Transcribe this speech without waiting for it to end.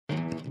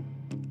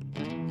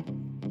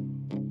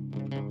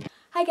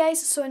Hi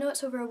guys, so I know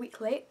it's over a week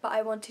late, but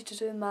I wanted to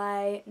do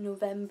my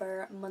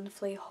November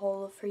monthly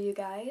haul for you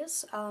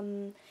guys.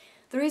 The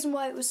reason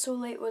why it was so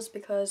late was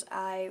because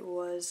I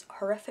was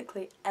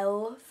horrifically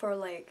ill for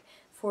like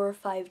 4 or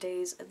 5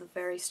 days at the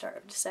very start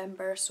of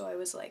December, so I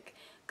was like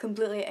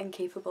completely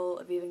incapable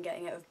of even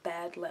getting out of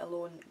bed, let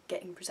alone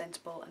getting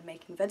presentable and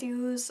making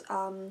videos.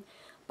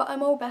 But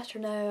I'm all better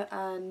now,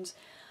 and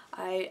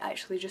I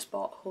actually just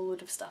bought a whole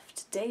load of stuff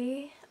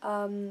today.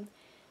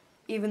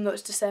 Even though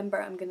it's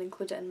December, I'm going to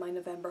include it in my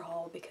November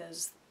haul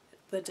because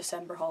the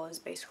December haul is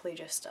basically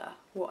just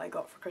what I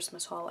got for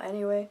Christmas haul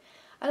anyway.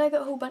 And I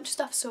got a whole bunch of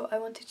stuff, so I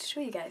wanted to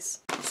show you guys.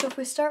 So if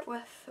we start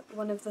with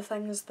one of the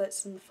things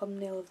that's in the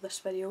thumbnail of this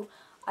video,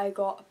 I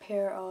got a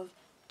pair of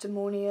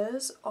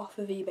Demonias off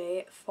of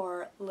eBay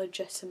for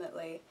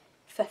legitimately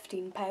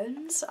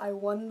 £15. I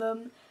won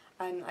them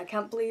and I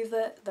can't believe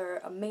it.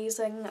 They're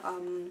amazing.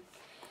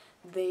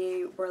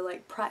 They were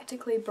like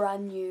practically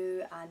brand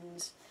new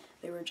and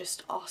they were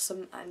just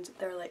awesome, and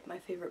they're like my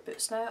favourite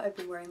boots now. I've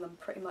been wearing them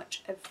pretty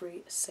much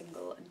every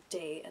single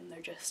day and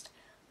they're just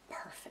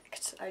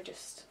perfect. I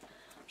just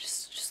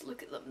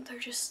look at them,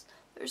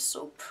 they're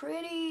so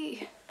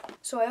pretty.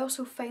 So I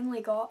also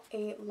finally got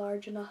a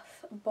large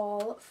enough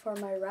ball for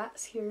my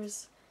rats.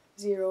 Here's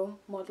Zero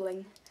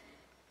modelling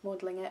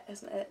it,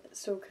 isn't it? It's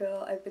so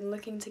cool. I've been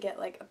looking to get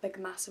like a big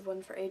massive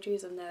one for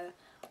ages and now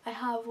I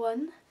have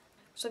one.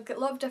 So I've got a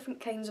lot of different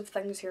kinds of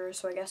things here,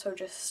 so I guess I'll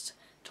just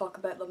talk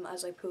about them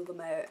as I pull them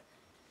out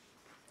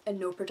in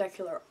no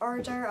particular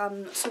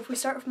order. So if we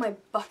start with my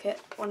bucket,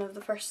 one of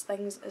the first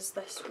things is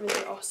this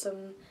really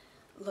awesome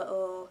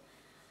little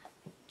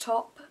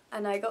top,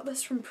 and I got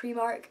this from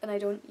Primark, and I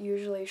don't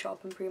usually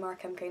shop in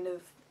Primark, I'm kind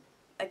of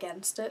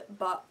against it,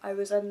 but I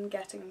was in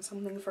getting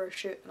something for a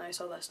shoot and I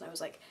saw this and I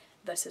was like,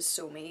 this is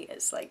so me.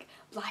 It's like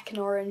black and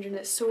orange and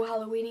it's so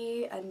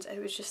Halloween-y, and it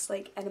was just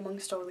like in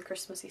amongst all the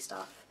Christmassy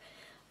stuff,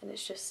 and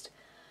it's just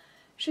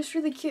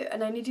really cute,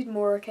 and I needed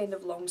more kind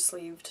of long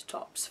sleeved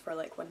tops for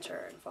like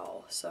winter and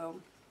fall,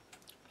 so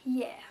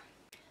yeah.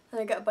 And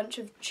I got a bunch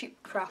of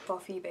cheap crap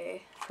off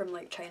eBay from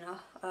like China.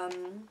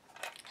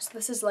 So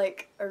this is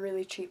like a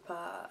really cheap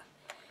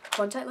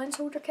contact lens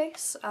holder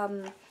case.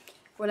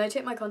 When I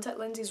take my contact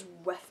lenses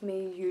with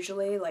me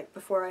usually, like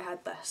before I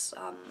had this,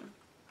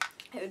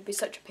 it would be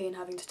such a pain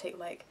having to take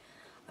like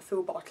a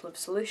full bottle of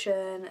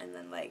solution, and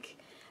then like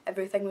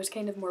everything was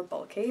kind of more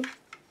bulky.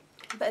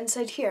 But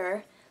inside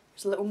here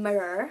there's a little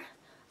mirror,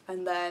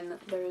 and then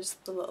there's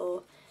the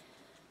little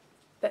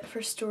bit for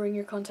storing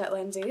your contact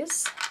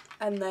lenses,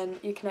 and then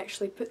you can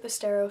actually put the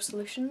sterile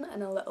solution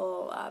in a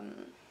little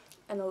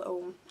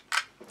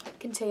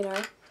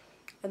container,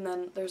 and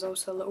then there's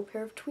also a little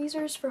pair of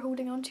tweezers for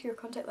holding onto your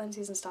contact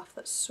lenses and stuff.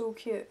 That's so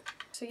cute.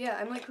 So yeah,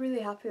 I'm like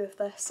really happy with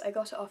this. I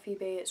got it off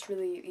eBay, it's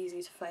really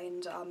easy to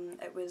find.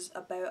 It was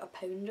about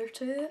 £1 or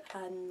 £2,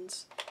 and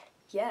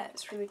yeah,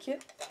 it's really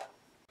cute.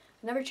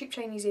 Another cheap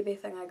Chinese eBay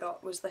thing I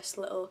got was this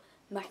little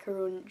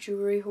macaron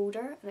jewellery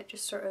holder, and it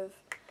just sort of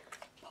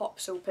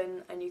pops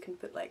open and you can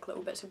put like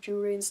little bits of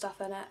jewellery and stuff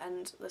in it,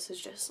 and this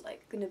is just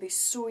like going to be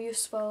so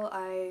useful.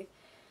 I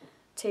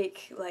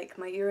take like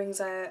my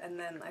earrings out and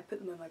then I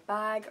put them in my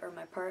bag or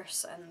my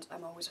purse, and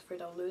I'm always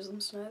afraid I'll lose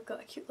them, so now I've got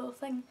a cute little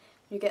thing.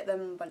 You get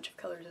them in a bunch of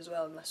colours as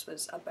well, and this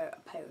was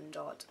about £1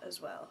 odd as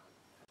well.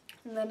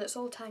 And then it's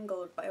all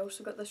tangled, but I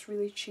also got this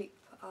really cheap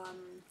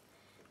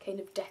kind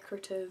of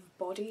decorative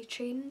body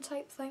chain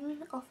type thing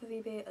off of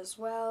eBay as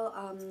well.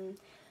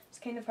 It's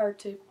kind of hard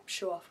to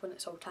show off when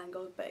it's all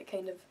tangled, but it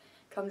kind of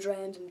comes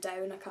round and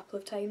down a couple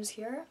of times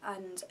here,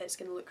 and it's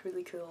going to look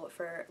really cool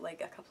for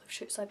like a couple of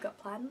shoots I've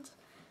got planned,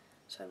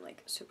 so I'm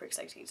like super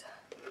excited.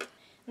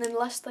 And then the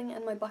last thing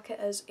in my bucket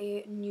is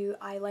a new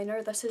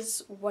eyeliner. This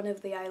is one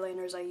of the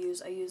eyeliners I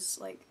use. I use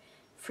like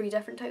 3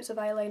 different types of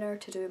eyeliner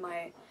to do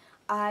my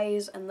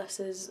eyes, and this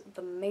is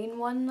the main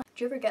one.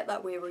 Do you ever get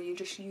that way where you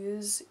just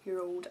use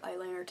your old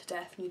eyeliner to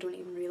death and you don't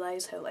even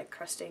realise how like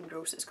crusty and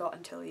gross it's got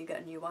until you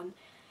get a new one?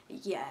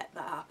 Yeah,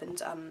 that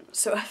happened.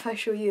 So if I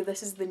show you,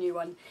 this is the new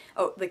one.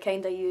 Oh, the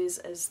kind I use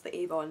is the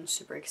Avon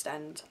Super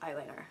Extend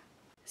eyeliner.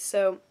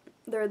 So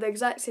they're the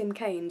exact same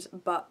kind,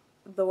 but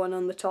the one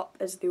on the top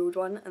is the old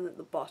one and at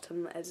the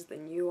bottom is the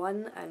new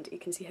one, and you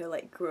can see how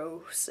like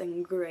gross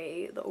and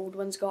grey the old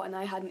one's got, and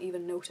I hadn't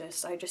even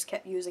noticed. I just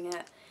kept using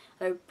it.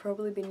 I've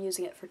probably been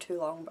using it for too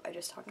long, but I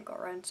just haven't got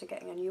around to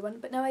getting a new one,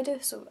 but now I do,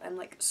 so I'm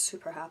like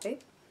super happy.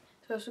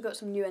 So I also got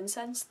some new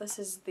incense. This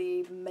is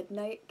the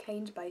Midnight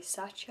kind by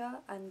Satya,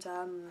 and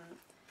I'm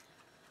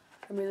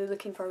really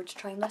looking forward to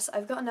trying this.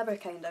 I've got another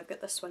kind. I've got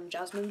this one,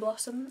 Jasmine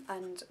Blossom,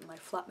 and my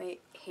flatmate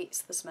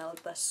hates the smell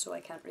of this, so I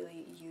can't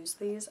really use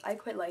these. I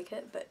quite like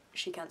it, but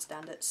she can't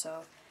stand it,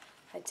 so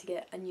I had to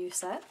get a new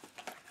set.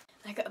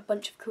 I got a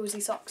bunch of cozy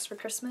socks for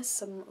Christmas,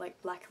 some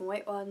like black and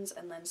white ones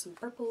and then some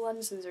purple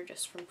ones. These are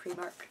just from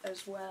Primark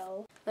as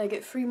well. And I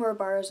get 3 more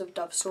bars of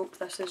Dove soap.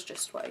 This is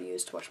just what I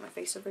use to wash my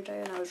face every day,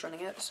 and I was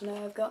running out, so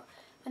now I've got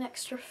an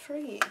extra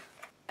 3.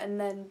 And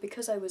then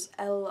because I was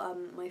ill,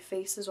 my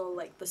face is all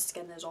like, the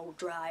skin is all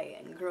dry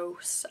and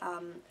gross,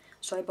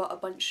 so I bought a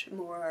bunch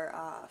more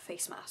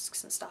face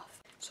masks and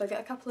stuff. So I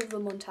got a couple of the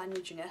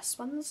Montagne Jeunesse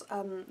ones.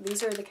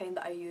 These are the kind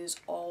that I use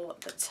all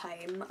the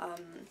time.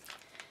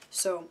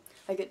 So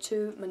I get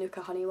two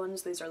Manuka Honey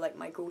ones. These are like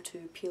my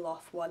go-to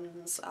peel-off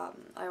ones.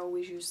 I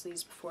always use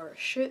these before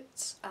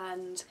shoots,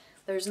 and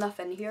there's enough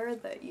in here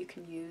that you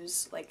can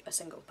use like a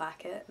single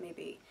packet,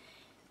 maybe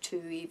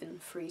 2, even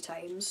 3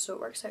 times, so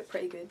it works out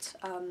pretty good.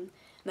 And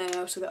then I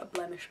also got a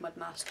blemish mud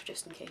mask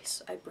just in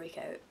case I break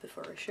out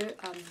before a shoot.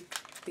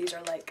 These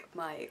are like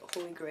my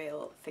holy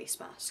grail face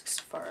masks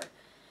for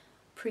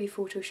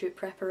pre-photo shoot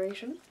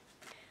preparation.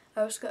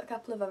 I also got a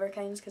couple of other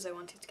kinds because I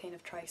wanted to kind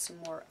of try some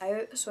more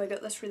out. So I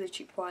got this really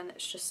cheap one.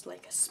 It's just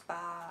like a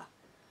spa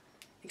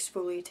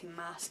exfoliating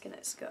mask, and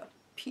it's got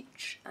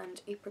peach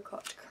and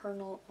apricot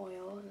kernel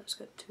oil, and it's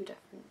got 2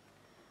 different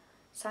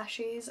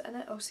sachets in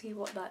it. I'll see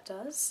what that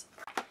does.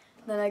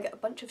 And then I get a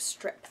bunch of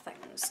strip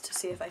things to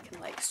see if I can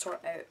like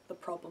sort out the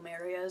problem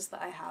areas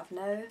that I have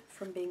now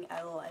from being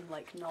ill and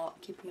like not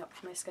keeping up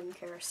with my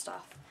skincare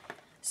stuff.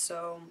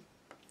 So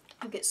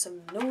I get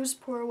some nose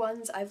pore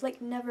ones. I've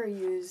like never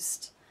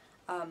used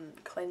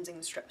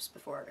cleansing strips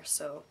before,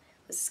 so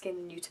this is kind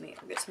of new to me.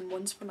 I've got some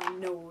ones for my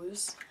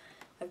nose.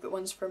 I've got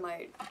ones for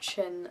my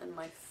chin and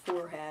my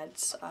forehead.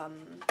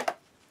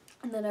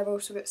 And then I've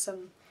also got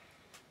some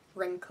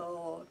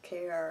wrinkle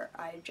care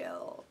eye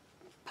gel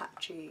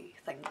patchy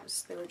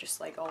things. They were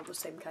just like all the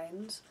same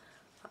kinds.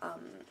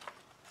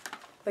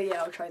 But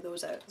yeah, I'll try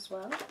those out as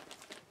well.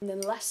 And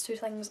then the last 2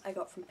 things I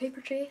got from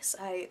Paperchase.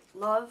 I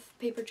love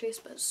Paperchase,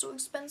 but it's so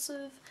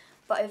expensive.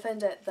 But I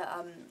found out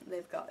that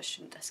they've got a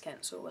student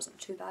discount, so it wasn't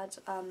too bad.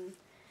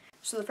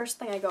 So the first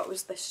thing I got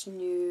was this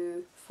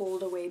new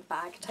fold away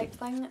bag type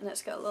thing, and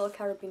it's got a little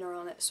carabiner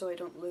on it so I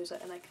don't lose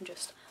it and I can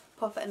just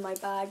pop it in my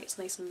bag. It's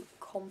nice and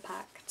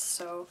compact,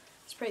 so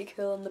it's pretty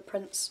cool, and the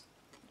print's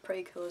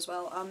pretty cool as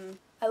well.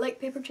 I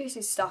like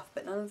Paperchase's stuff,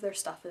 but none of their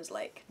stuff is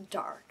like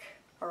dark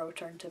or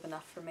alternative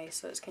enough for me,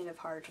 so it's kind of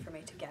hard for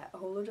me to get a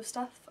whole load of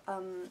stuff.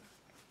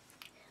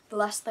 The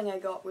last thing I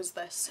got was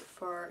this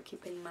for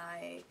keeping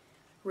my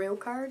rail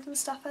card and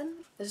stuff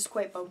in. This is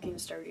quite bulky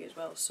and sturdy as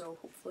well, so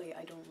hopefully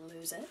I don't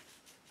lose it.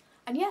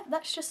 And yeah,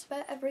 that's just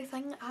about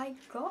everything I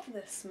got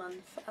this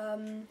month.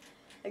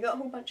 I got a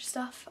whole bunch of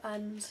stuff,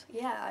 and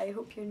yeah, I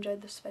hope you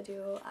enjoyed this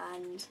video,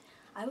 and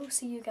I will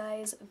see you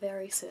guys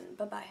very soon.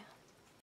 Bye bye.